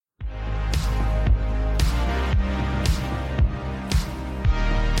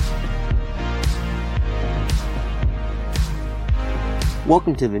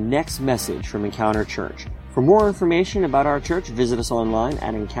Welcome to the next message from Encounter Church. For more information about our church, visit us online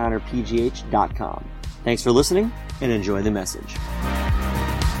at encounterpgh.com. Thanks for listening and enjoy the message.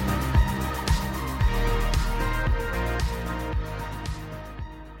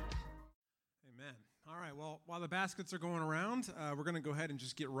 Amen. All right, well, while the baskets are going around, we're going to go ahead and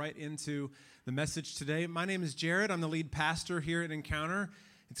just get right into the message today. My name is Jared. I'm the lead pastor here at Encounter.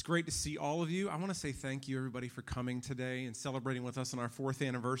 It's great to see all of you. I want to say thank you, everybody, for coming today and celebrating with us on our 4th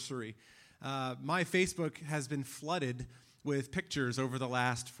anniversary. My Facebook has been flooded with pictures over the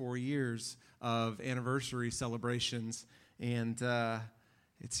last 4 years of anniversary celebrations, and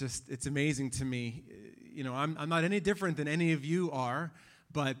it's amazing to me. You know, I'm not any different than any of you are,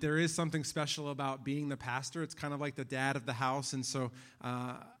 but there is something special about being the pastor. It's kind of like the dad of the house, and so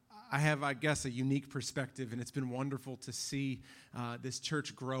I have, I guess, a unique perspective, and it's been wonderful to see this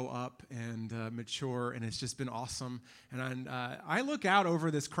church grow up and mature, and it's just been awesome. And I look out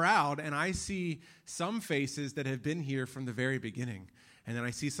over this crowd, and I see some faces that have been here from the very beginning. And then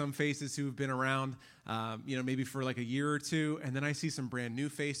I see some faces who have been around, maybe for like a year or two, and then I see some brand new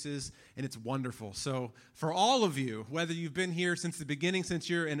faces, and it's wonderful. So for all of you, whether you've been here since the beginning, since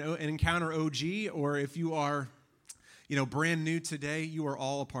you're an Encounter OG, or if you are brand new today, you are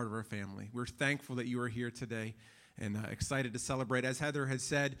all a part of our family. We're thankful that you are here today and excited to celebrate. As Heather has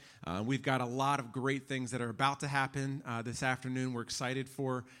said, we've got a lot of great things that are about to happen this afternoon. We're excited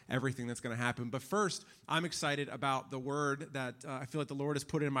for everything that's going to happen. But first, I'm excited about the word that I feel like the Lord has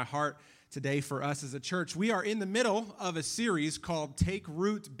put in my heart today for us as a church. We are in the middle of a series called Take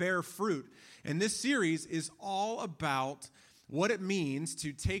Root, Bear Fruit. And this series is all about what it means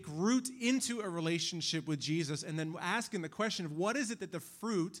to take root into a relationship with Jesus, and then asking the question of what is it that the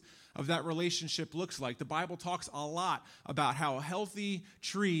fruit of that relationship looks like. The Bible talks a lot about how healthy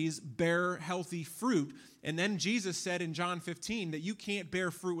trees bear healthy fruit, and then Jesus said in John 15 that you can't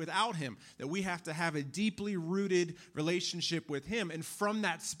bear fruit without him, that we have to have a deeply rooted relationship with him, and from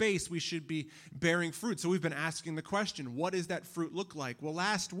that space we should be bearing fruit. So we've been asking the question, what does that fruit look like? Well,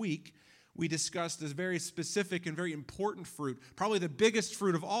 last week, we discussed this very specific and very important fruit, probably the biggest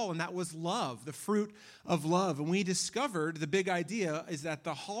fruit of all, and that was love, the fruit of love. And we discovered the big idea is that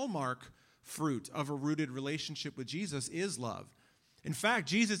the hallmark fruit of a rooted relationship with Jesus is love. In fact,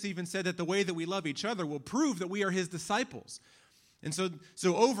 Jesus even said that the way that we love each other will prove that we are his disciples. And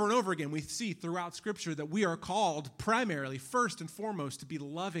so over and over again, we see throughout Scripture that we are called primarily, first and foremost, to be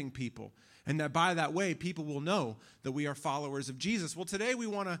loving people. And that by that way, people will know that we are followers of Jesus. Well, today we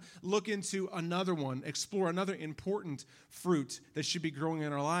want to look into another one, explore another important fruit that should be growing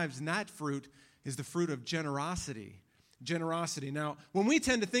in our lives. And that fruit is the fruit of generosity. Generosity. Now, when we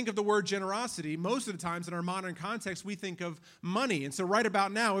tend to think of the word generosity, most of the times in our modern context, we think of money. And so right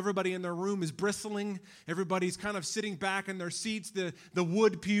about now, everybody in their room is bristling. Everybody's kind of sitting back in their seats. The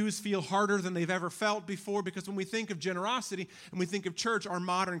wood pews feel harder than they've ever felt before, because when we think of generosity and we think of church, our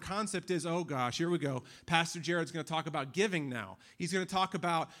modern concept is, oh gosh, here we go. Pastor Jared's going to talk about giving now. He's going to talk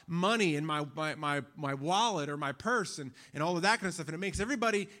about money in my wallet or my purse and all of that kind of stuff. And it makes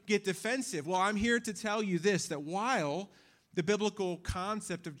everybody get defensive. Well, I'm here to tell you this, that while the biblical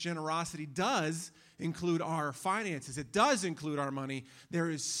concept of generosity does include our finances, it does include our money, there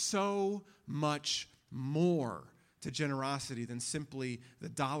is so much more to generosity than simply the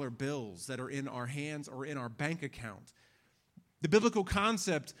dollar bills that are in our hands or in our bank account. The biblical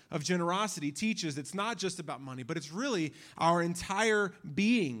concept of generosity teaches it's not just about money, but it's really our entire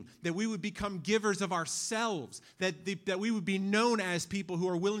being, that we would become givers of ourselves, that we would be known as people who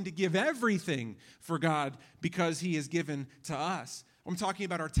are willing to give everything for God because he has given to us. I'm talking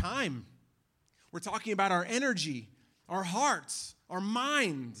about our time. We're talking about our energy, our hearts, our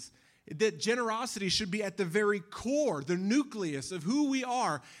minds. That generosity should be at the very core, the nucleus of who we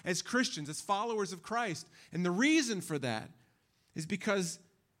are as Christians, as followers of Christ. And the reason for that is because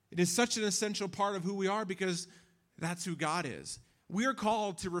it is such an essential part of who we are, because that's who God is. We are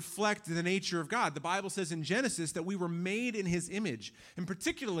called to reflect the nature of God. The Bible says in Genesis that we were made in his image. And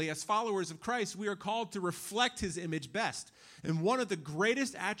particularly as followers of Christ, we are called to reflect his image best. And one of the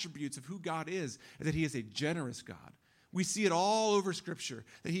greatest attributes of who God is that he is a generous God. We see it all over Scripture,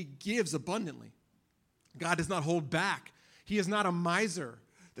 that he gives abundantly. God does not hold back. He is not a miser,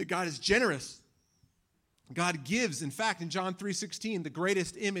 that God is generous. God gives. In fact, in John 3:16, the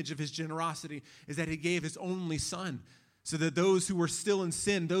greatest image of his generosity is that he gave his only son, so that those who were still in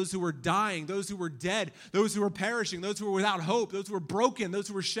sin, those who were dying, those who were dead, those who were perishing, those who were without hope, those who were broken, those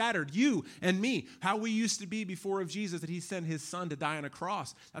who were shattered, you and me, how we used to be before of Jesus, that he sent his son to die on a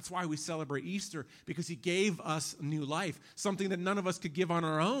cross. That's why we celebrate Easter, because he gave us new life, something that none of us could give on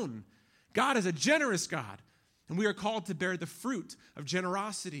our own. God is a generous God. And we are called to bear the fruit of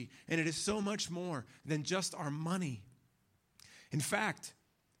generosity, and it is so much more than just our money. In fact,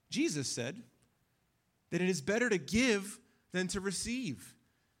 Jesus said that it is better to give than to receive.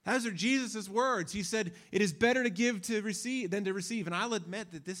 Those are Jesus' words. He said, it is better to give to receive than to receive. And I'll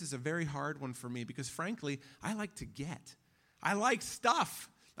admit that this is a very hard one for me because, frankly, I like to get. I like stuff.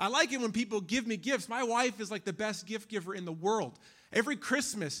 I like it when people give me gifts. My wife is like the best gift giver in the world. Every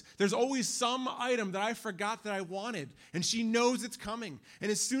Christmas, there's always some item that I forgot that I wanted, and she knows it's coming.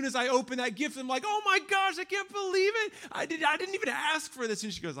 And as soon as I open that gift, I'm like, oh my gosh, I can't believe it. I didn't even ask for this.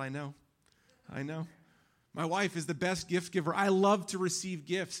 And she goes, I know. My wife is the best gift giver. I love to receive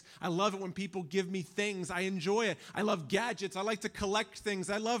gifts. I love it when people give me things. I enjoy it. I love gadgets. I like to collect things.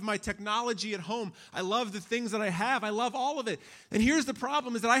 I love my technology at home. I love the things that I have. I love all of it. And here's the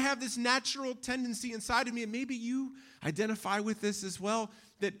problem is that I have this natural tendency inside of me, and maybe you identify with this as well,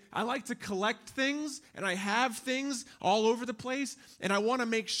 that I like to collect things, and I have things all over the place, and I want to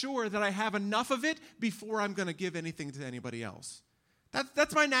make sure that I have enough of it before I'm going to give anything to anybody else.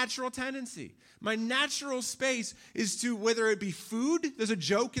 That's my natural tendency. My natural space is to, whether it be food, there's a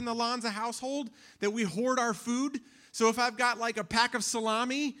joke in the Lanza household that we hoard our food. So if I've got like a pack of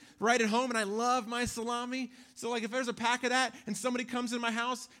salami right at home, and I love my salami, so like if there's a pack of that and somebody comes in my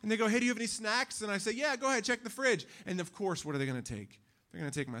house and they go, hey, do you have any snacks? And I say, yeah, go ahead, check the fridge. And of course, what are they going to take? They're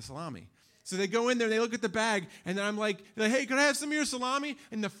going to take my salami. So they go in there, they look at the bag, and then I'm like, hey, can I have some of your salami?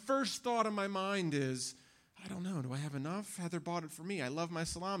 And the first thought in my mind is, I don't know. Do I have enough? Heather bought it for me. I love my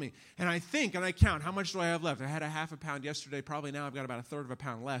salami. And I think, and I count, how much do I have left? I had a half a pound yesterday. Probably now I've got about a third of a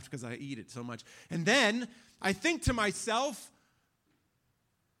pound left because I eat it so much. And then I think to myself,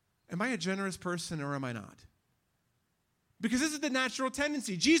 am I a generous person or am I not? Because this is the natural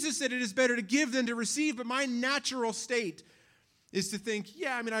tendency. Jesus said it is better to give than to receive, but my natural state is to think,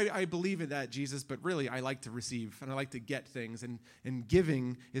 yeah, I mean, I believe in that, Jesus, but really I like to receive and I like to get things, and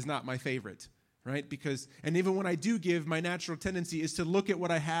giving is not my favorite. Right? And even when I do give, my natural tendency is to look at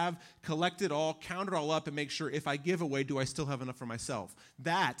what I have, collect it all, count it all up, and make sure if I give away, do I still have enough for myself?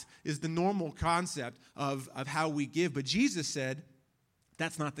 That is the normal concept of how we give. But Jesus said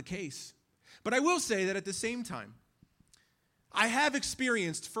that's not the case. But I will say that at the same time, I have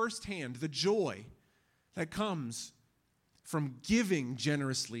experienced firsthand the joy that comes from giving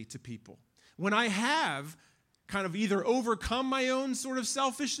generously to people. When I have kind of either overcome my own sort of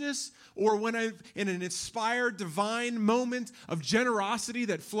selfishness, or when I'm in an inspired, divine moment of generosity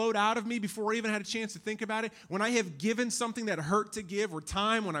that flowed out of me before I even had a chance to think about it, when I have given something that hurt to give, or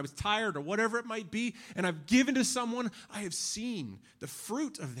time when I was tired, or whatever it might be, and I've given to someone, I have seen the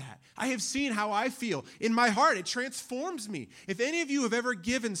fruit of that. I have seen how I feel. In my heart, it transforms me. If any of you have ever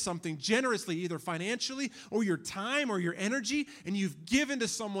given something generously, either financially, or your time, or your energy, and you've given to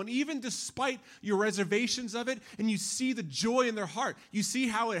someone, even despite your reservations of it, and you see the joy in their heart. You see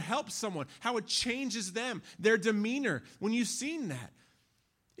how it helps someone, how it changes them, their demeanor. When you've seen that,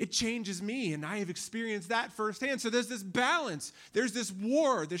 it changes me, and I have experienced that firsthand. So there's this balance. There's this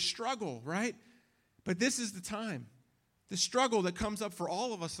war, this struggle, right? But this is the time, the struggle that comes up for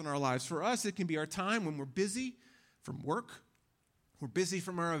all of us in our lives. For us, it can be our time when we're busy from work. We're busy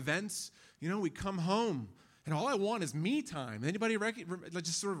from our events. We come home, and all I want is me time. Anybody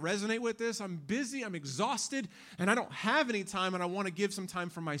just sort of resonate with this? I'm busy, I'm exhausted, and I don't have any time, and I want to give some time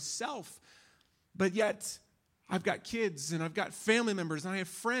for myself. But yet, I've got kids, and I've got family members, and I have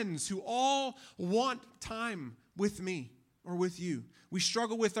friends who all want time with me or with you. We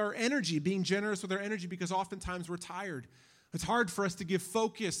struggle with our energy, being generous with our energy, because oftentimes we're tired. It's hard for us to give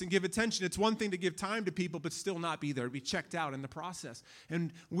focus and give attention. It's one thing to give time to people, but still not be there, be checked out in the process.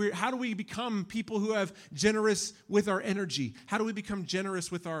 And how do we become people who have generous with our energy? How do we become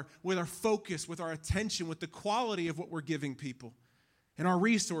generous with our focus, with our attention, with the quality of what we're giving people? And our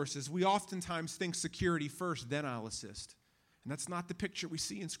resources, we oftentimes think security first, then I'll assist. And that's not the picture we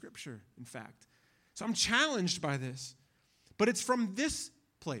see in Scripture, in fact. So I'm challenged by this. But it's from this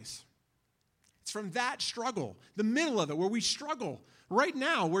place. It's from that struggle, the middle of it, where we struggle right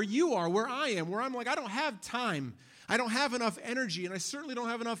now, where you are, where I am, where I'm like, I don't have time. I don't have enough energy, and I certainly don't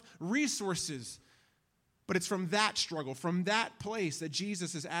have enough resources. But it's from that struggle, from that place, that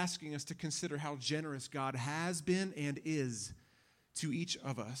Jesus is asking us to consider how generous God has been and is to each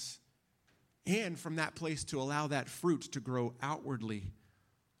of us. And from that place to allow that fruit to grow outwardly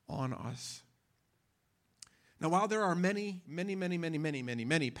on us. Now, while there are many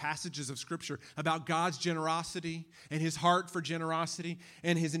passages of Scripture about God's generosity and His heart for generosity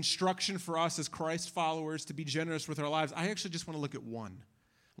and His instruction for us as Christ followers to be generous with our lives, I actually just want to look at one.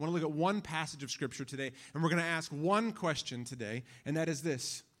 I want to look at one passage of Scripture today, and we're going to ask one question today, and that is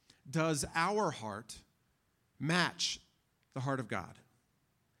this: does our heart match the heart of God.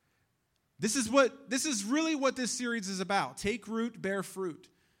 This is really what this series is about. Take root, bear fruit.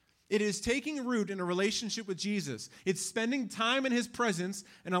 It is taking root in a relationship with Jesus. It's spending time in his presence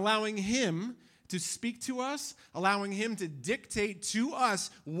and allowing him to speak to us, allowing him to dictate to us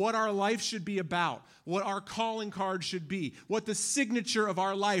what our life should be about, what our calling card should be, what the signature of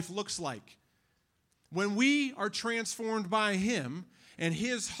our life looks like. When we are transformed by him and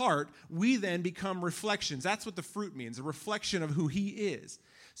his heart, we then become reflections. That's what the fruit means, a reflection of who he is.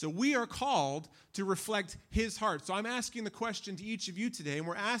 So we are called to reflect his heart. So I'm asking the question to each of you today, and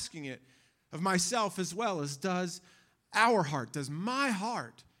we're asking it of myself as well, as does our heart, does my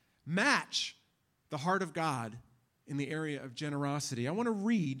heart match the heart of God in the area of generosity? I want to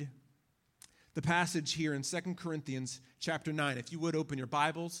read the passage here in 2 Corinthians chapter 9. If you would open your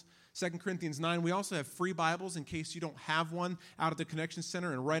Bibles, 2 Corinthians 9. We also have free Bibles in case you don't have one out at the Connection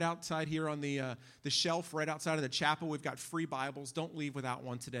Center. And right outside here on the shelf, right outside of the chapel, we've got free Bibles. Don't leave without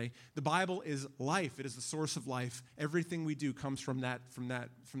one today. The Bible is life. It is the source of life. Everything we do comes from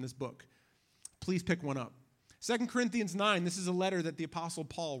this book. Please pick one up. 2 Corinthians 9, this is a letter that the Apostle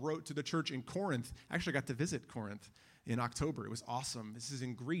Paul wrote to the church in Corinth. I actually got to visit Corinth in October. It was awesome. This is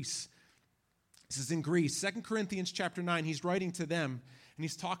in Greece. 2 Corinthians chapter 9, he's writing to them, and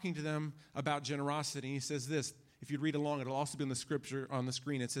he's talking to them about generosity. And he says this, if you'd read along, it'll also be in the scripture on the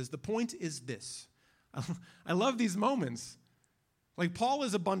screen. It says, the point is this. I love these moments. Like Paul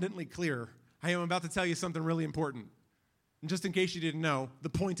is abundantly clear. I am about to tell you something really important. And just in case you didn't know, the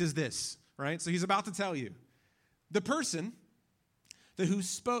point is this, right? So he's about to tell you. The person who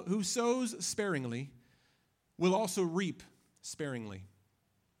sows sparingly will also reap sparingly.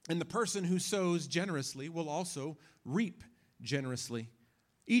 And the person who sows generously will also reap generously.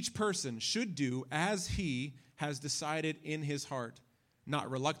 Each person should do as he has decided in his heart, not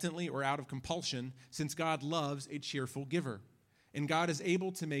reluctantly or out of compulsion, since God loves a cheerful giver. And God is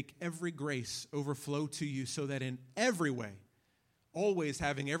able to make every grace overflow to you so that in every way, always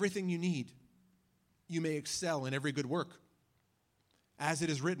having everything you need, you may excel in every good work. As it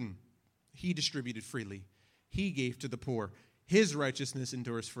is written, he distributed freely. He gave to the poor. His righteousness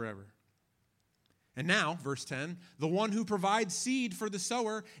endures forever. And now, verse 10, the one who provides seed for the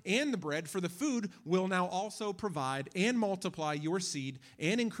sower and the bread for the food will now also provide and multiply your seed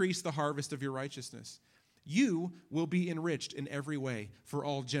and increase the harvest of your righteousness. You will be enriched in every way for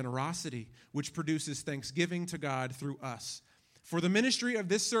all generosity, which produces thanksgiving to God through us. For the ministry of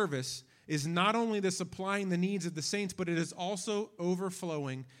this service is not only the supplying the needs of the saints, but it is also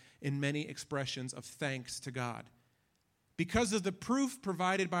overflowing in many expressions of thanks to God. Because of the proof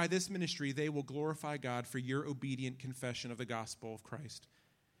provided by this ministry, they will glorify God for your obedient confession of the gospel of Christ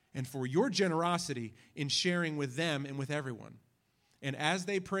and for your generosity in sharing with them and with everyone. And as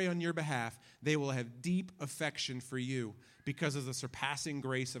they pray on your behalf, they will have deep affection for you because of the surpassing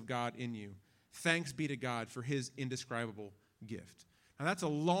grace of God in you. Thanks be to God for his indescribable gift. Now, that's a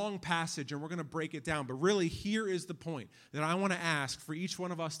long passage, and we're going to break it down. But really, here is the point that I want to ask for each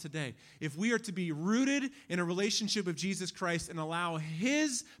one of us today. If we are to be rooted in a relationship with Jesus Christ and allow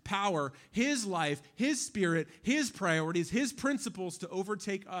his power, his life, his spirit, his priorities, his principles to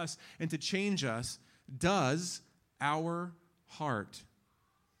overtake us and to change us, does our heart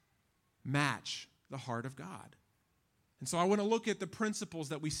match the heart of God? And so I want to look at the principles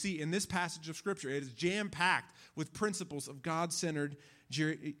that we see in this passage of Scripture. It is jam-packed with principles of God-centered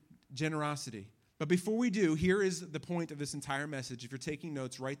generosity. But before we do, here is the point of this entire message. If you're taking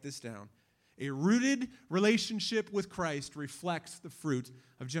notes, write this down. A rooted relationship with Christ reflects the fruit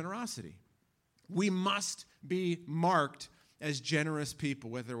of generosity. We must be marked as generous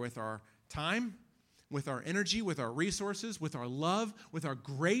people, whether with our time, with our energy, with our resources, with our love, with our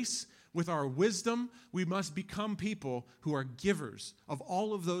grace, with our wisdom. We must become people who are givers of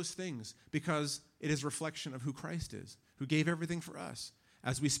all of those things because it is a reflection of who Christ is, who gave everything for us.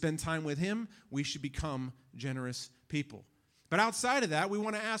 As we spend time with him, we should become generous people. But outside of that, we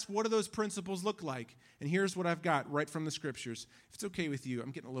want to ask, what do those principles look like? And here's what I've got right from the Scriptures. If it's okay with you,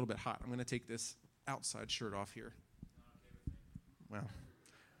 I'm getting a little bit hot. I'm going to take this outside shirt off here. Well,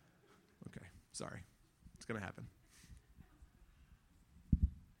 okay, sorry. It's going to happen.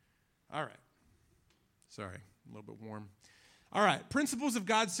 All right. Sorry, a little bit warm. All right, principles of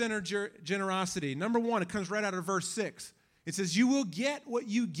God-centered generosity. Number one, it comes right out of verse 6. It says, you will get what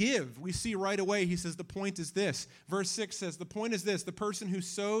you give. We see right away, he says, the point is this. Verse 6 says, the point is this. The person who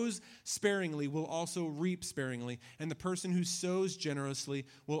sows sparingly will also reap sparingly, and the person who sows generously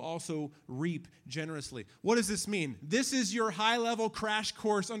will also reap generously. What does this mean? This is your high-level crash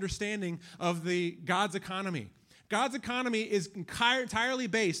course understanding of God's economy. God's economy is entirely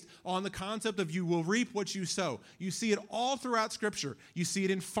based on the concept of you will reap what you sow. You see it all throughout Scripture. You see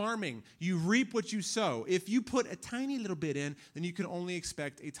it in farming. You reap what you sow. If you put a tiny little bit in, then you can only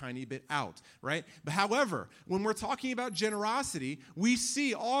expect a tiny bit out, right? But however, when we're talking about generosity, we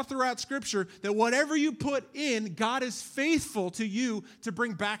see all throughout Scripture that whatever you put in, God is faithful to you to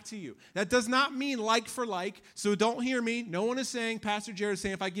bring back to you. That does not mean like for like, so don't hear me. No one is saying, Pastor Jared is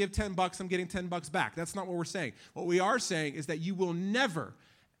saying, if I give $10, I'm getting $10 back. That's not what we're saying. What we are saying is that you will never,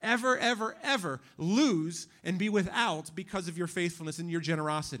 ever, ever, ever lose and be without because of your faithfulness and your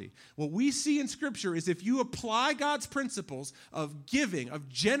generosity. What we see in Scripture is if you apply God's principles of giving, of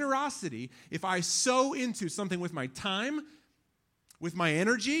generosity, if I sow into something with my time, with my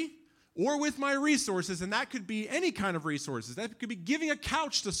energy, or with my resources, and that could be any kind of resources. That could be giving a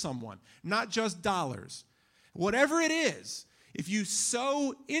couch to someone, not just dollars. Whatever it is, if you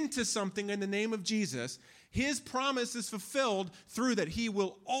sow into something in the name of Jesus, His promise is fulfilled through that He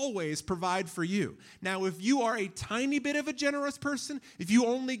will always provide for you. Now, if you are a tiny bit of a generous person, if you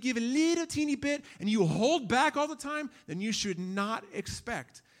only give a little teeny bit and you hold back all the time, then you should not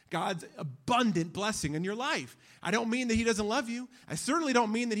expect God's abundant blessing in your life. I don't mean that He doesn't love you. I certainly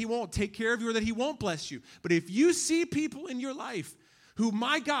don't mean that He won't take care of you or that He won't bless you. But if you see people in your life who,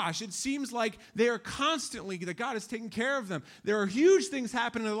 my gosh, it seems like they are constantly, that God is taking care of them. There are huge things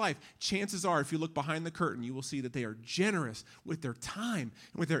happening in their life. Chances are, if you look behind the curtain, you will see that they are generous with their time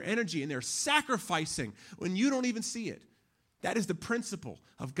and with their energy, and they're sacrificing when you don't even see it. That is the principle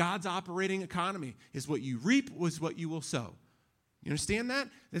of God's operating economy, is what you reap was what you will sow. You understand that?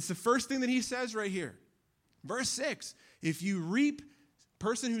 That's the first thing that He says right here. Verse 6, if you reap,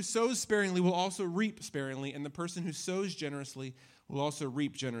 person who sows sparingly will also reap sparingly, and the person who sows generously will also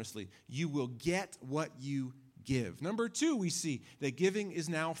reap generously. You will get what you give. Number 2, we see that giving is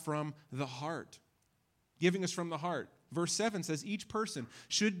now from the heart. Giving is from the heart. Verse 7 says, each person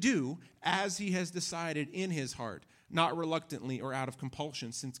should do as he has decided in his heart, not reluctantly or out of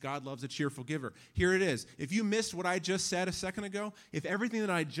compulsion, since God loves a cheerful giver. Here it is. If you missed what I just said a second ago, if everything that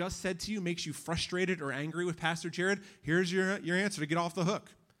I just said to you makes you frustrated or angry with Pastor Jared, here's your answer to get off the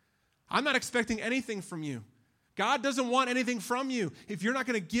hook. I'm not expecting anything from you. God doesn't want anything from you. If you're not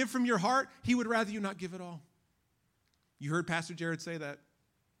going to give from your heart, He would rather you not give at all. You heard Pastor Jared say that.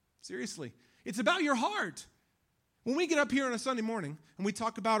 Seriously. It's about your heart. When we get up here on a Sunday morning and we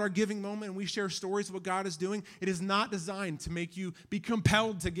talk about our giving moment and we share stories of what God is doing, it is not designed to make you be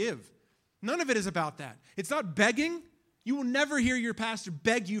compelled to give. None of it is about that. It's not begging. You will never hear your pastor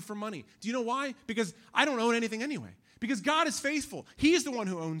beg you for money. Do you know why? Because I don't own anything anyway. Because God is faithful. He is the one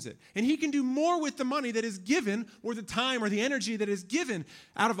who owns it. And He can do more with the money that is given, or the time or the energy that is given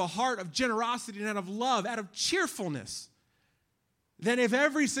out of a heart of generosity and out of love, out of cheerfulness, than if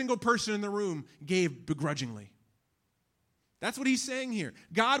every single person in the room gave begrudgingly. That's what He's saying here.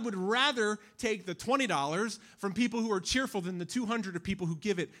 God would rather take the $20 from people who are cheerful than the 200 of people who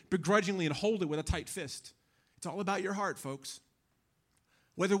give it begrudgingly and hold it with a tight fist. It's all about your heart, folks.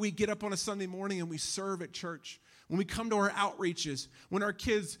 Whether we get up on a Sunday morning and we serve at church, when we come to our outreaches, when our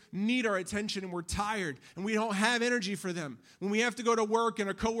kids need our attention and we're tired and we don't have energy for them, when we have to go to work and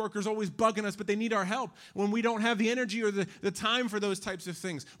our coworkers always bugging us but they need our help, when we don't have the energy or the time for those types of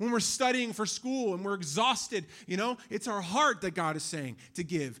things, when we're studying for school and we're exhausted, it's our heart that God is saying to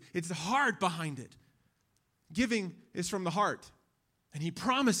give. It's the heart behind it. Giving is from the heart, and He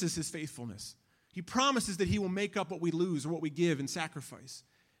promises His faithfulness. He promises that He will make up what we lose or what we give in sacrifice.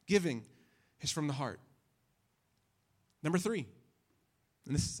 Giving is from the heart. Number 3,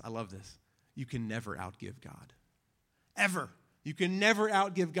 and I love this. You can never outgive God. Ever. You can never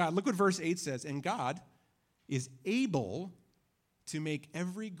outgive God. Look what verse 8 says. And God is able to make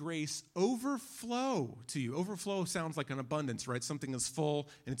every grace overflow to you. Overflow sounds like an abundance, right? Something is full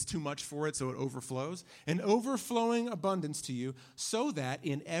and it's too much for it, so it overflows. An overflowing abundance to you, so that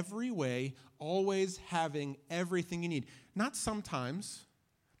in every way, always having everything you need. Not sometimes,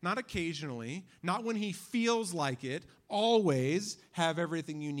 not occasionally, not when He feels like it, always have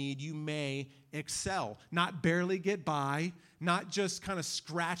everything you need. You may excel, not barely get by, not just kind of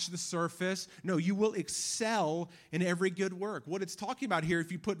scratch the surface. No, you will excel in every good work. What it's talking about here,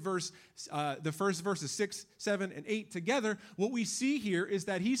 if you put the first verses 6, 7, and 8 together, what we see here is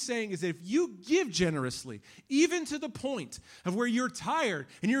that He's saying is that if you give generously, even to the point of where you're tired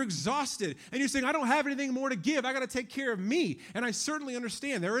and you're exhausted and you're saying, I don't have anything more to give, I got to take care of me. And I certainly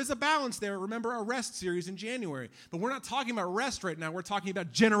understand there is a balance there. Remember our rest series in January. But we're not not talking about rest right now. We're talking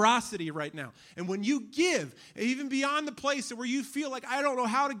about generosity right now. And when you give, even beyond the place where you feel like, I don't know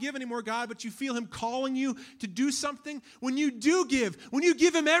how to give anymore, God, but you feel him calling you to do something, when you do give, when you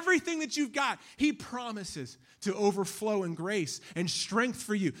give him everything that you've got, he promises to overflow in grace and strength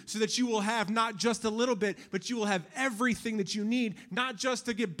for you so that you will have not just a little bit, but you will have everything that you need, not just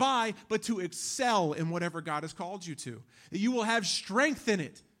to get by, but to excel in whatever God has called you to. That you will have strength in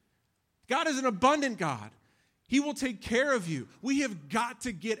it. God is an abundant God. He will take care of you. We have got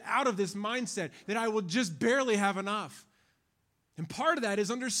to get out of this mindset that I will just barely have enough. And part of that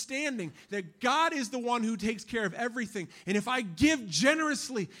is understanding that God is the one who takes care of everything. And if I give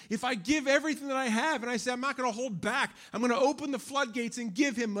generously, if I give everything that I have, and I say, I'm not going to hold back, I'm going to open the floodgates and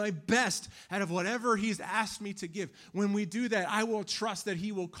give him my best out of whatever he's asked me to give. When we do that, I will trust that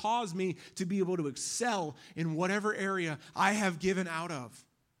he will cause me to be able to excel in whatever area I have given out of.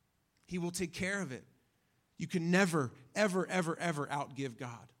 He will take care of it. You can never, ever, ever, ever outgive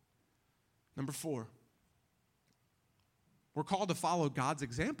God. Number 4. We're called to follow God's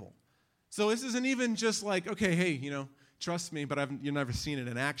example. So this isn't even just like, okay, hey, trust me, but you've never seen it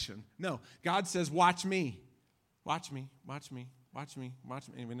in action. No, God says, watch me. Watch me, watch me, watch me, watch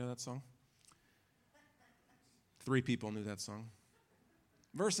me. Anybody know that song? 3 people knew that song.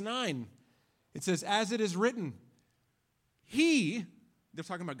 Verse 9, it says, as it is written, they're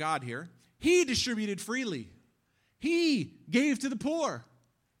talking about God here, he distributed freely. He gave to the poor.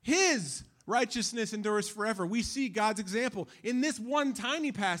 His righteousness endures forever. We see God's example. In this one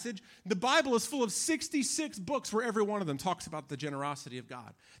tiny passage, the Bible is full of 66 books where every one of them talks about the generosity of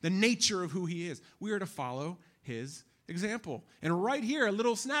God, the nature of who he is. We are to follow his example. And right here, a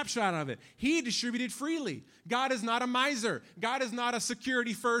little snapshot of it. He distributed freely. God is not a miser. God is not a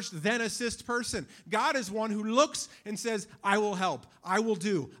security first, then assist person. God is one who looks and says, I will help. I will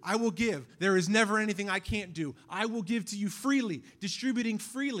do. I will give. There is never anything I can't do. I will give to you freely, distributing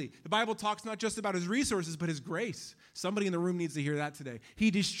freely. The Bible talks not just about his resources, but his grace. Somebody in the room needs to hear that today.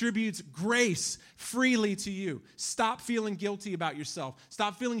 He distributes grace freely to you. Stop feeling guilty about yourself.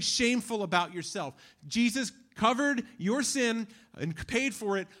 Stop feeling shameful about yourself. Jesus covered your sin and paid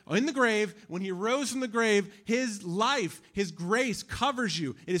for it in the grave. When he rose from the grave, his life, his grace covers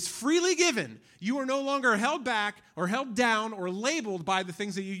you. It is freely given. You are no longer held back or held down or labeled by the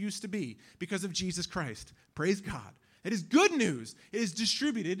things that you used to be because of Jesus Christ. Praise God. It is good news. It is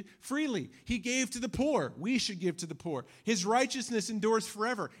distributed freely. He gave to the poor. We should give to the poor. His righteousness endures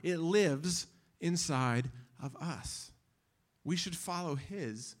forever. It lives inside of us. We should follow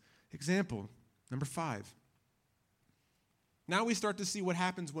his example. Number 5. Now we start to see what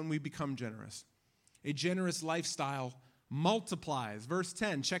happens when we become generous. A generous lifestyle multiplies. Verse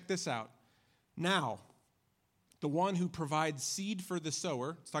 10, check this out. Now, the one who provides seed for the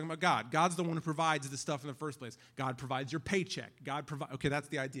sower, it's talking about God. God's the one who provides the stuff in the first place. God provides your paycheck. Okay, that's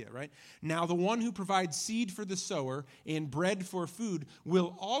the idea, right? Now, the one who provides seed for the sower and bread for food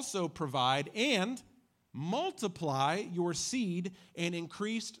will also provide and multiply your seed and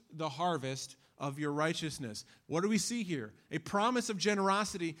increase the harvest of your righteousness. What do we see here? A promise of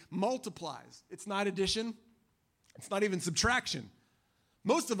generosity multiplies. It's not addition. It's not even subtraction.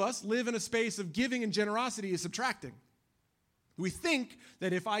 Most of us live in a space of giving and generosity is subtracting. We think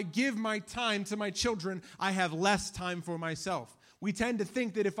that if I give my time to my children, I have less time for myself. We tend to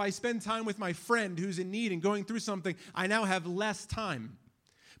think that if I spend time with my friend who's in need and going through something, I now have less time.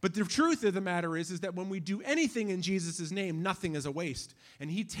 But the truth of the matter is that when we do anything in Jesus' name, nothing is a waste. And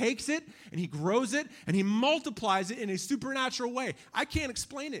he takes it, and he grows it, and he multiplies it in a supernatural way. I can't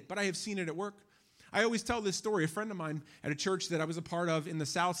explain it, but I have seen it at work. I always tell this story. A friend of mine at a church that I was a part of in the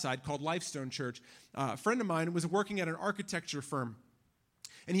South Side called Lifestone Church, a friend of mine was working at an architecture firm.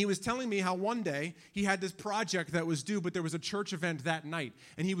 And he was telling me how one day he had this project that was due, but there was a church event that night.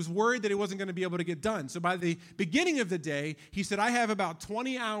 And he was worried that he wasn't going to be able to get done. So by the beginning of the day, he said, I have about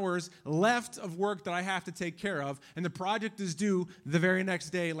 20 hours left of work that I have to take care of. And the project is due the very next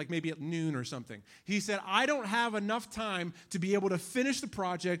day, like maybe at noon or something. He said, I don't have enough time to be able to finish the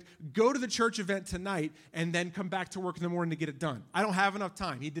project, go to the church event tonight, and then come back to work in the morning to get it done. I don't have enough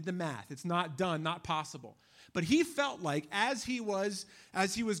time. He did the math. It's not done, not possible. But he felt like as he was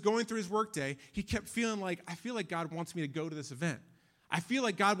going through his workday, he kept feeling like, I feel like God wants me to go to this event. I feel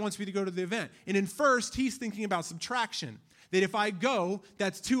like God wants me to go to the event. And in first, he's thinking about subtraction. That if I go,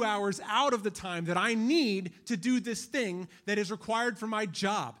 that's 2 hours out of the time that I need to do this thing that is required for my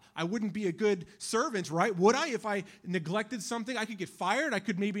job. I wouldn't be a good servant, right? Would I? If I neglected something, I could get fired. I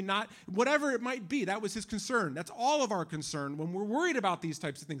could maybe not, whatever it might be. That was his concern. That's all of our concern when we're worried about these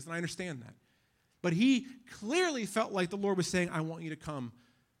types of things, and I understand that. But he clearly felt like the Lord was saying, I want you to come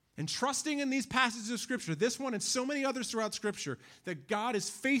and trusting in these passages of Scripture, this one and so many others throughout Scripture, that God is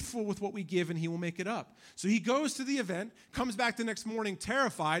faithful with what we give and he will make it up. So he goes to the event, comes back the next morning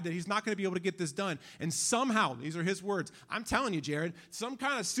terrified that he's not going to be able to get this done. And somehow, these are his words, I'm telling you, Jared, some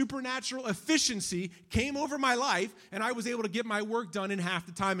kind of supernatural efficiency came over my life and I was able to get my work done in half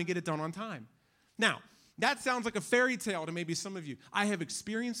the time and get it done on time. Now, that sounds like a fairy tale to maybe some of you. I have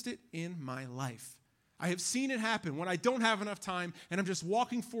experienced it in my life. I have seen it happen when I don't have enough time and I'm just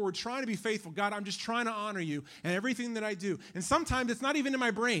walking forward, trying to be faithful. God, I'm just trying to honor you and everything that I do. And sometimes it's not even in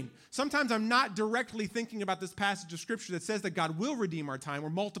my brain. Sometimes I'm not directly thinking about this passage of Scripture that says that God will redeem our time or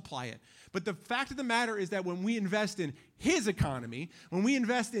multiply it. But the fact of the matter is that when we invest in his economy, when we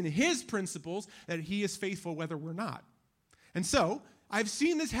invest in his principles, that he is faithful whether we're not. And so I've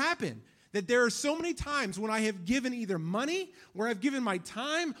seen this happen. That there are so many times when I have given either money, where I've given my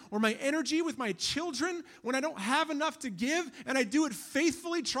time or my energy with my children, when I don't have enough to give, and I do it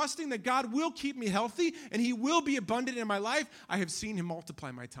faithfully, trusting that God will keep me healthy and he will be abundant in my life. I have seen him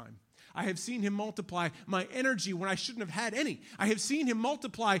multiply my time. I have seen him multiply my energy when I shouldn't have had any. I have seen him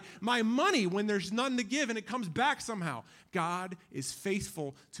multiply my money when there's none to give and it comes back somehow. God is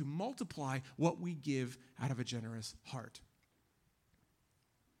faithful to multiply what we give out of a generous heart.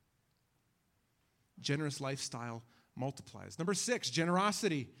 Generous lifestyle multiplies. Number 6,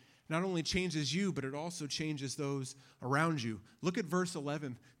 generosity not only changes you, but it also changes those around you. Look at verse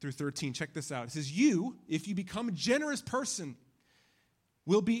 11 through 13. Check this out. It says, you, if you become a generous person,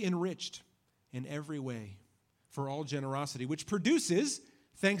 will be enriched in every way for all generosity, which produces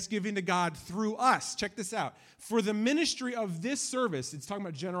thanksgiving to God through us. Check this out. For the ministry of this service, it's talking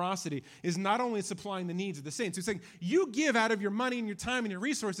about generosity, is not only supplying the needs of the saints. It's saying you give out of your money and your time and your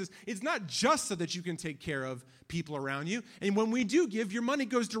resources. It's not just so that you can take care of people around you. And when we do give, your money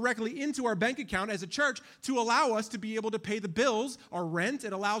goes directly into our bank account as a church to allow us to be able to pay the bills, our rent.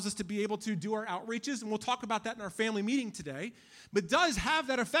 It allows us to be able to do our outreaches. And we'll talk about that in our family meeting today. But does have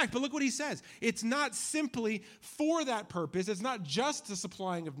that effect. But look what he says. It's not simply for that purpose. It's not just the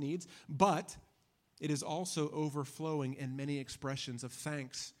supplying of needs, but it is also overflowing in many expressions of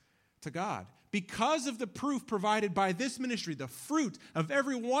thanks to God. Because of the proof provided by this ministry, the fruit of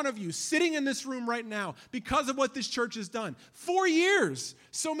every one of you sitting in this room right now, because of what this church has done. 4 years,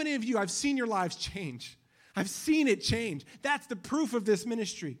 so many of you, I've seen your lives change. I've seen it change. That's the proof of this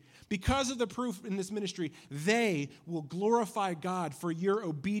ministry. Because of the proof in this ministry, they will glorify God for your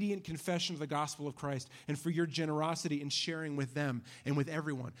obedient confession of the gospel of Christ and for your generosity in sharing with them and with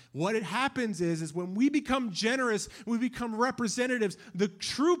everyone. What it happens is when we become generous, we become representatives, the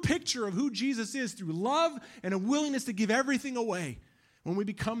true picture of who Jesus is through love and a willingness to give everything away. When we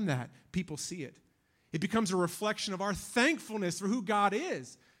become that, people see it. It becomes a reflection of our thankfulness for who God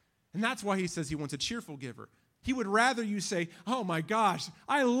is. And that's why he says he wants a cheerful giver. He would rather you say, oh my gosh,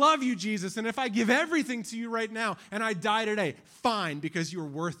 I love you, Jesus, and if I give everything to you right now and I die today, fine, because you're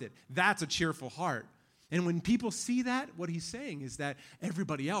worth it. That's a cheerful heart. And when people see that, what he's saying is that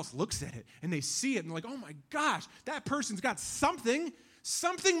everybody else looks at it and they see it and they're like, oh my gosh, that person's got something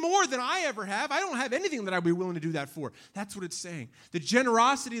more than I ever have. I don't have anything that I'd be willing to do that for. That's what it's saying. The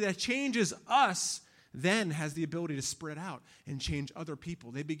generosity that changes us then has the ability to spread out and change other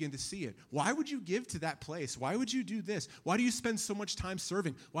people. They begin to see it. Why would you give to that place? Why would you do this? Why do you spend so much time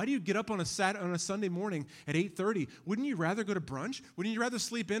serving? Why do you get up on a Sunday morning at 8:30? Wouldn't you rather go to brunch? Wouldn't you rather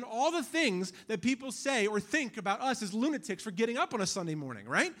sleep in? All the things that people say or think about us as lunatics for getting up on a Sunday morning,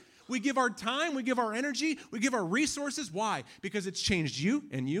 right? We give our time, we give our energy, we give our resources. Why? Because it's changed you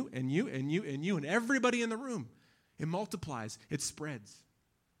and you and you and you and you and everybody in the room. It multiplies. It spreads.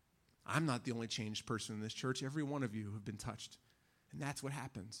 I'm not the only changed person in this church. Every one of you have been touched. And that's what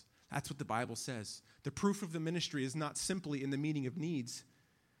happens. That's what the Bible says. The proof of the ministry is not simply in the meeting of needs,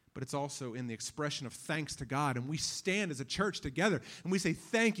 but it's also in the expression of thanks to God. And we stand as a church together and we say,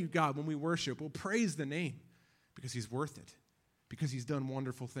 thank you, God, when we worship. We'll praise the name because he's worth it, because he's done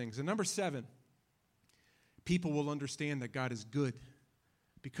wonderful things. And number 7, people will understand that God is good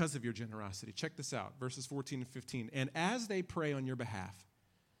because of your generosity. Check this out, verses 14 and 15. And as they pray on your behalf,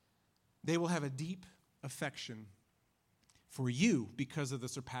 they will have a deep affection for you because of the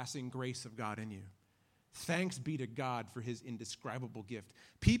surpassing grace of God in you. Thanks be to God for his indescribable gift.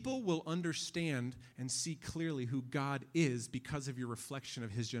 People will understand and see clearly who God is because of your reflection of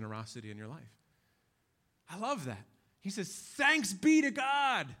his generosity in your life. I love that. He says, thanks be to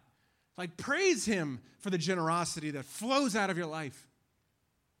God. Like, praise him for the generosity that flows out of your life.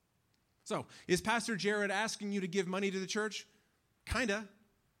 So, is Pastor Jared asking you to give money to the church? Kinda.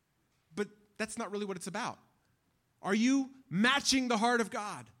 But that's not really what it's about. Are you matching the heart of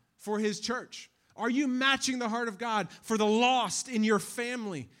God for his church? Are you matching the heart of God for the lost in your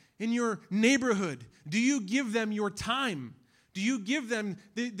family, in your neighborhood? Do you give them your time? Do you give them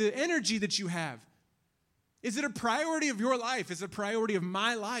the energy that you have? Is it a priority of your life? Is it a priority of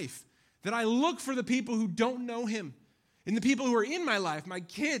my life that I look for the people who don't know him and the people who are in my life, my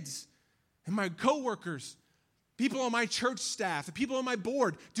kids and my coworkers, people on my church staff, the people on my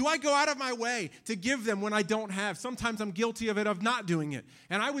board? Do I go out of my way to give them when I don't have? Sometimes I'm guilty of it, of not doing it.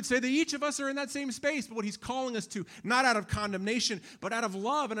 And I would say that each of us are in that same space, but what he's calling us to, not out of condemnation, but out of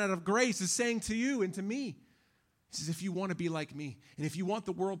love and out of grace, is saying to you and to me, he says, if you want to be like me, and if you want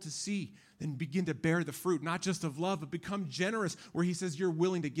the world to see, then begin to bear the fruit, not just of love, but become generous, where he says you're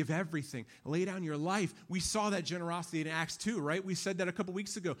willing to give everything, lay down your life. We saw that generosity in Acts 2, right? We said that a couple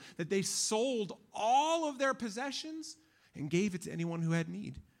weeks ago, that they sold all of their possessions and gave it to anyone who had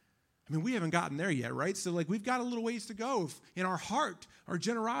need. I mean, we haven't gotten there yet, right? So, we've got a little ways to go in our heart, our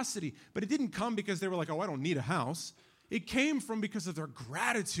generosity. But it didn't come because they were like, oh, I don't need a house. It came from because of their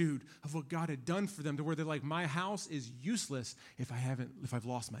gratitude of what God had done for them, to where they're like, my house is useless if I've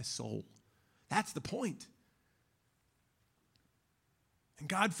lost my soul. That's the point. And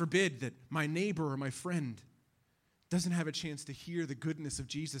God forbid that my neighbor or my friend doesn't have a chance to hear the goodness of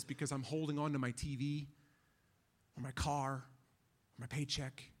Jesus because I'm holding on to my TV or my car or my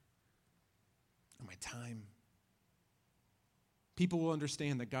paycheck or my time. People will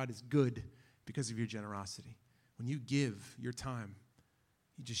understand that God is good because of your generosity. When you give your time,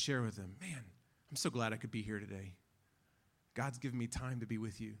 you just share with them, man, I'm so glad I could be here today. God's given me time to be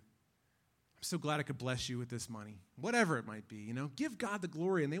with you. I'm so glad I could bless you with this money. Whatever it might be, give God the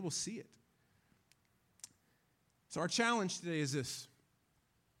glory and they will see it. So our challenge today is this: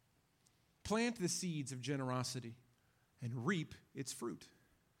 plant the seeds of generosity and reap its fruit.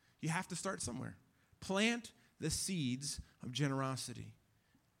 You have to start somewhere. Plant the seeds of generosity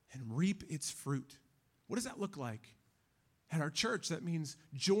and reap its fruit. What does that look like? At our church, that means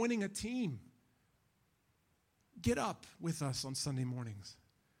joining a team. Get up with us on Sunday mornings.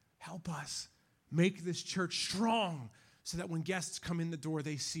 Help us make this church strong so that when guests come in the door,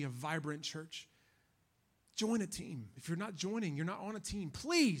 they see a vibrant church. Join a team. If you're not joining, you're not on a team,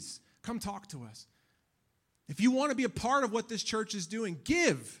 please come talk to us. If you want to be a part of what this church is doing,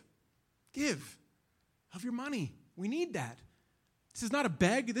 give of your money. We need that. This is not a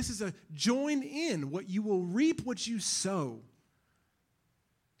beg. This is a join in. What you will reap, what you sow.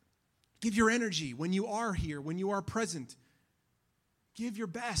 Give your energy when you are here, when you are present. Give your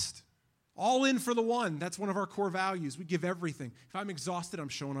best. All in for the one. That's one of our core values. We give everything. If I'm exhausted, I'm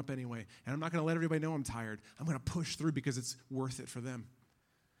showing up anyway. And I'm not going to let everybody know I'm tired. I'm going to push through because it's worth it for them.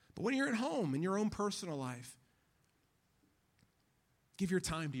 But when you're at home, in your own personal life, give your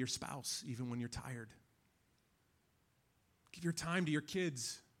time to your spouse even when you're tired. Give your time to your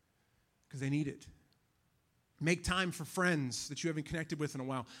kids because they need it. Make time for friends that you haven't connected with in a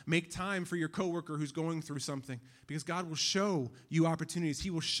while. Make time for your coworker who's going through something because God will show you opportunities. He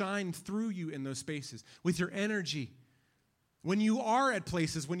will shine through you in those spaces with your energy. When you are at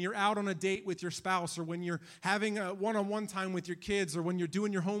places, when you're out on a date with your spouse or when you're having a one-on-one time with your kids or when you're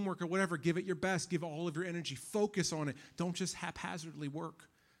doing your homework or whatever, give it your best. Give all of your energy. Focus on it. Don't just haphazardly work.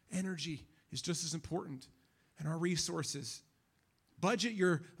 Energy is just as important. And our resources. Budget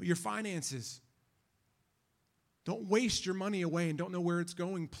your finances. Don't waste your money away and don't know where it's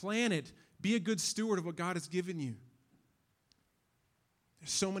going. Plan it. Be a good steward of what God has given you.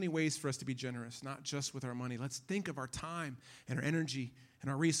 There's so many ways for us to be generous, not just with our money. Let's think of our time and our energy and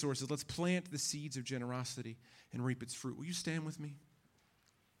our resources. Let's plant the seeds of generosity and reap its fruit. Will you stand with me?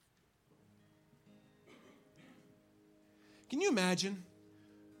 Can you imagine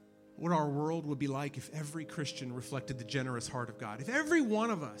what our world would be like if every Christian reflected the generous heart of God? If every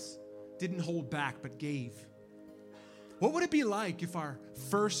one of us didn't hold back but gave? What would it be like if our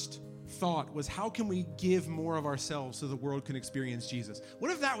first thought was, how can we give more of ourselves so the world can experience Jesus? What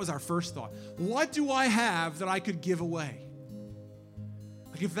if that was our first thought? What do I have that I could give away?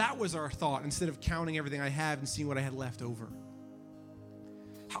 Like if that was our thought, instead of counting everything I have and seeing what I had left over.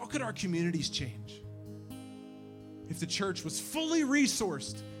 How could our communities change if the church was fully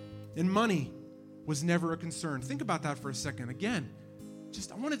resourced and money was never a concern? Think about that for a second. Again,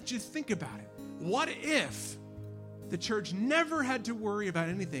 I want to just think about it. What if the church never had to worry about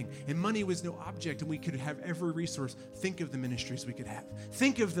anything and money was no object and we could have every resource? Think of the ministries we could have.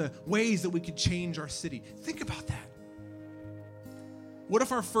 Think of the ways that we could change our city. Think about that. What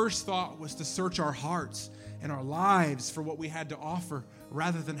if our first thought was to search our hearts and our lives for what we had to offer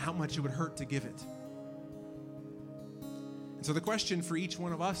rather than how much it would hurt to give it? And so the question for each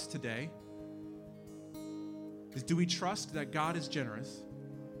one of us today is, do we trust that God is generous?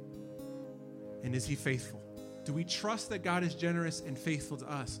 And is he faithful? Do we trust that God is generous and faithful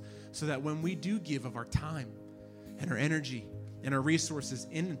to us so that when we do give of our time and our energy and our resources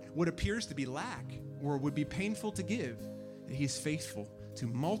in what appears to be lack or would be painful to give, that he's faithful to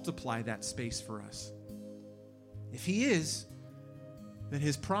multiply that space for us? If he is, then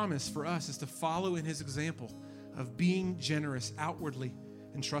his promise for us is to follow in his example of being generous outwardly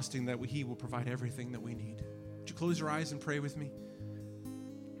and trusting that he will provide everything that we need. Would you close your eyes and pray with me?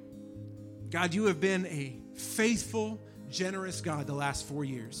 God, you have been a faithful, generous God the last 4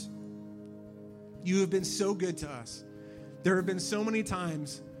 years. You have been so good to us. There have been so many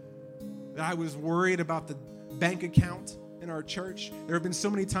times that I was worried about the bank account in our church. There have been so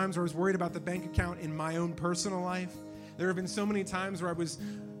many times where I was worried about the bank account in my own personal life. There have been so many times where I was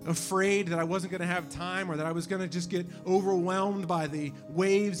afraid that I wasn't going to have time or that I was going to just get overwhelmed by the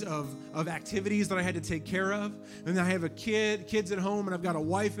waves of activities that I had to take care of. And I have kids at home, and I've got a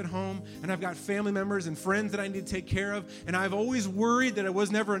wife at home, and I've got family members and friends that I need to take care of. And I've always worried that it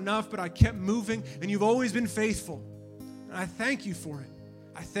was never enough, but I kept moving, and you've always been faithful. And I thank you for it.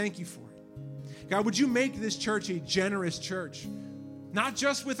 I thank you for it. God, would you make this church a generous church? Not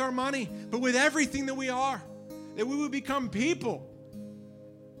just with our money, but with everything that we are. That we would become people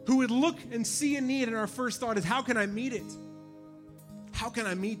who would look and see a need, and our first thought is, how can I meet it? How can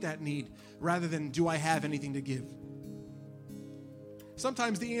I meet that need rather than, do I have anything to give?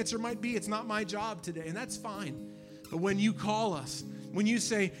 Sometimes the answer might be, it's not my job today, and that's fine. But when you call us, when you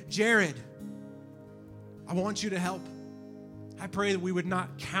say, Jared, I want you to help, I pray that we would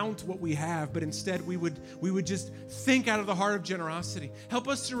not count what we have, but instead we would just think out of the heart of generosity. Help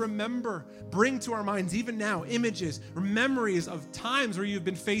us to remember, bring to our minds even now images or memories of times where you've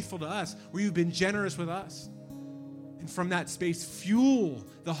been faithful to us, where you've been generous with us. And from that space, fuel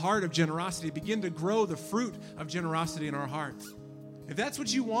the heart of generosity. Begin to grow the fruit of generosity in our hearts. If that's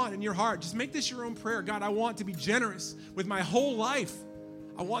what you want in your heart, just make this your own prayer. God, I want to be generous with my whole life.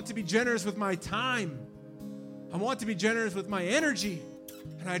 I want to be generous with my time. I want to be generous with my energy,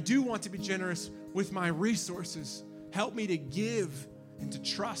 and I do want to be generous with my resources. Help me to give and to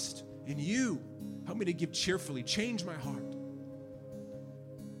trust in you. Help me to give cheerfully. Change my heart.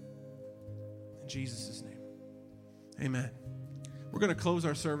 In Jesus' name, amen. We're going to close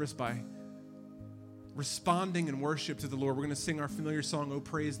our service by responding in worship to the Lord. We're going to sing our familiar song, Oh,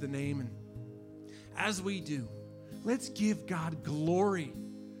 Praise the Name. And as we do, let's give God glory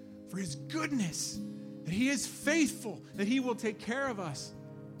for his goodness, that he is faithful, that he will take care of us.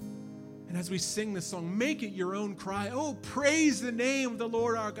 And as we sing this song, make it your own cry. Oh, praise the name of the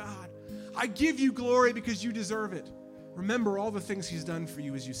Lord our God. I give you glory because you deserve it. Remember all the things he's done for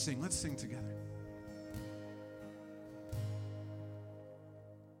you as you sing. Let's sing together.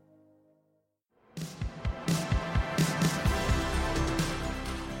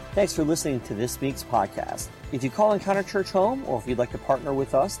 Thanks for listening to this week's podcast. If you call Encounter Church home, or if you'd like to partner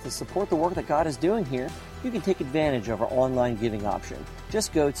with us to support the work that God is doing here, you can take advantage of our online giving option.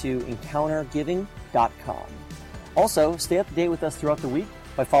 Just go to encountergiving.com. Also, stay up to date with us throughout the week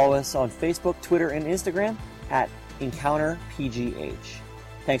by following us on Facebook, Twitter, and Instagram at EncounterPGH.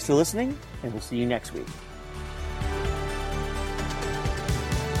 Thanks for listening, and we'll see you next week.